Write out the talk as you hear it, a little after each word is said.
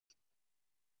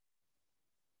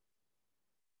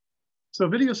So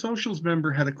Videosocials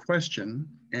member had a question,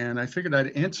 and I figured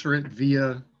I'd answer it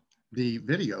via the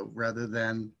video rather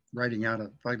than writing out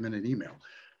a 5-minute email.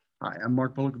 Hi, I'm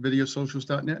Mark Bullock of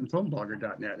Videosocials.net and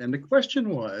PhoneBlogger.net. And the question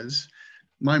was,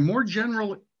 my more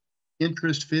general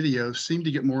interest videos seem to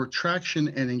get more traction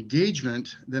and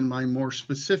engagement than my more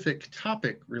specific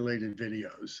topic related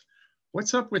videos.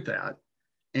 What's up with that?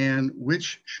 And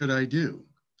which should I do?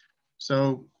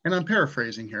 So, and I'm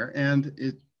paraphrasing here, and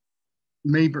it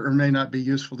may or may not be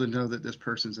useful to know that this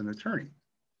person's an attorney.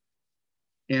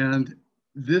 And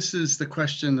this is the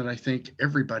question that I think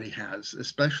everybody has,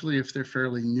 especially if they're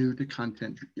fairly new to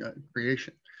content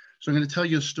creation. So I'm going to tell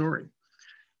you a story,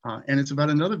 and it's about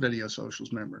another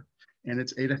Videosocials member, and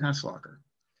it's Ada Hasloecher.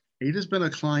 Ada's been a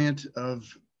client of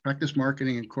Practice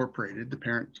Marketing Incorporated, the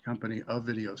parent company of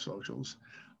Videosocials,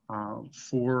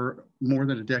 for more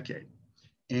than a decade.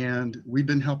 And we've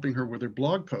been helping her with her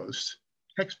blog posts,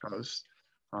 text posts,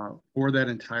 for that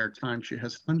entire time. She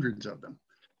has hundreds of them.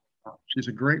 She's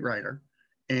a great writer,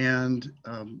 and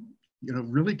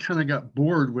really kind of got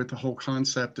bored with the whole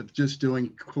concept of just doing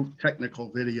quote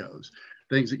technical videos,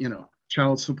 things that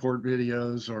child support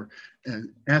videos or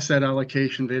asset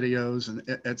allocation videos and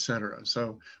et cetera.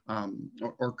 So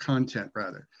or content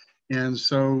rather. And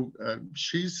so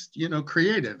she's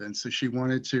creative, and so she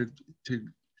wanted to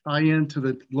tie into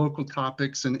the local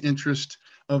topics and interest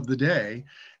of the day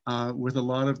with a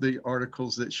lot of the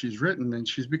articles that she's written. And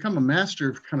she's become a master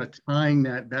of kind of tying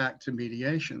that back to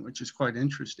mediation, which is quite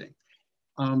interesting.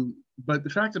 But the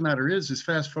fact of the matter is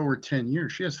fast forward 10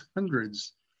 years, she has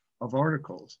hundreds of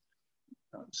articles.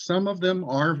 Some of them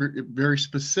are very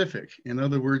specific. In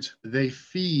other words, they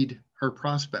feed her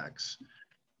prospects,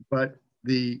 but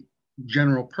the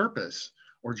general purpose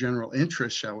or general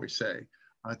interest, shall we say,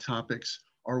 topics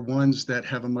are ones that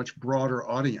have a much broader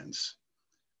audience.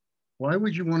 Why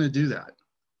would you want to do that?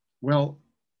 Well,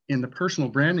 in the personal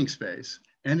branding space,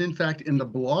 and in fact, in the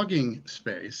blogging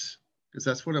space, because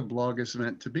that's what a blog is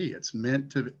meant to be. It's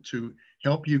meant to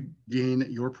help you gain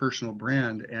your personal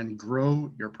brand and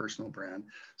grow your personal brand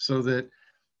so that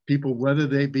people, whether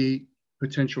they be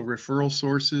potential referral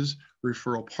sources,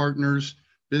 referral partners,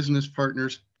 business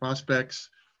partners, prospects,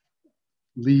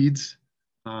 leads,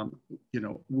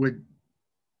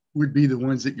 would be the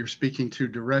ones that you're speaking to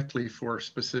directly for a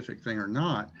specific thing or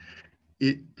not.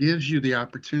 It gives you the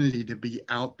opportunity to be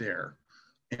out there,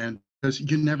 and because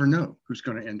you never know who's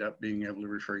going to end up being able to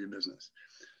refer your business.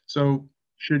 So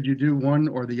should you do one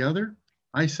or the other?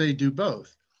 I say do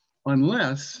both,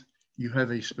 unless you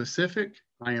have a specific,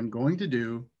 I am going to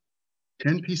do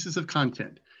 10 pieces of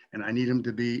content and I need them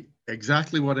to be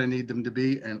exactly what I need them to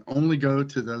be and only go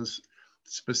to those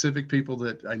specific people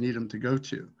that I need them to go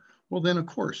to. Well, then of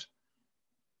course,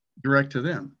 direct to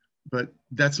them, but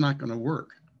that's not going to work.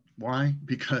 Why?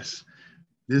 Because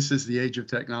this is the age of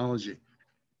technology.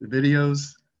 The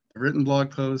videos, the written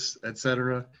blog posts,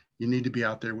 etc. You need to be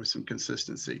out there with some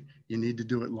consistency. You need to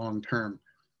do it long term.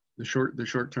 The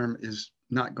short term is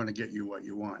not going to get you what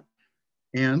you want.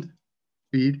 And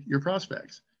feed your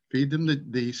prospects. Feed them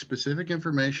the specific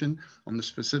information on the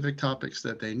specific topics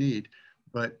that they need,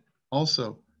 but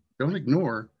also don't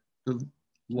ignore the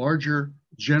larger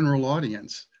general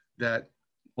audience that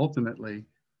ultimately,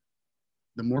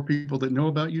 the more people that know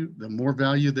about you, the more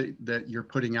value that you're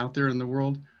putting out there in the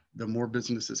world, the more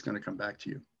business is going to come back to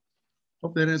you.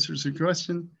 Hope that answers your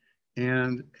question,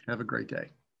 and have a great day.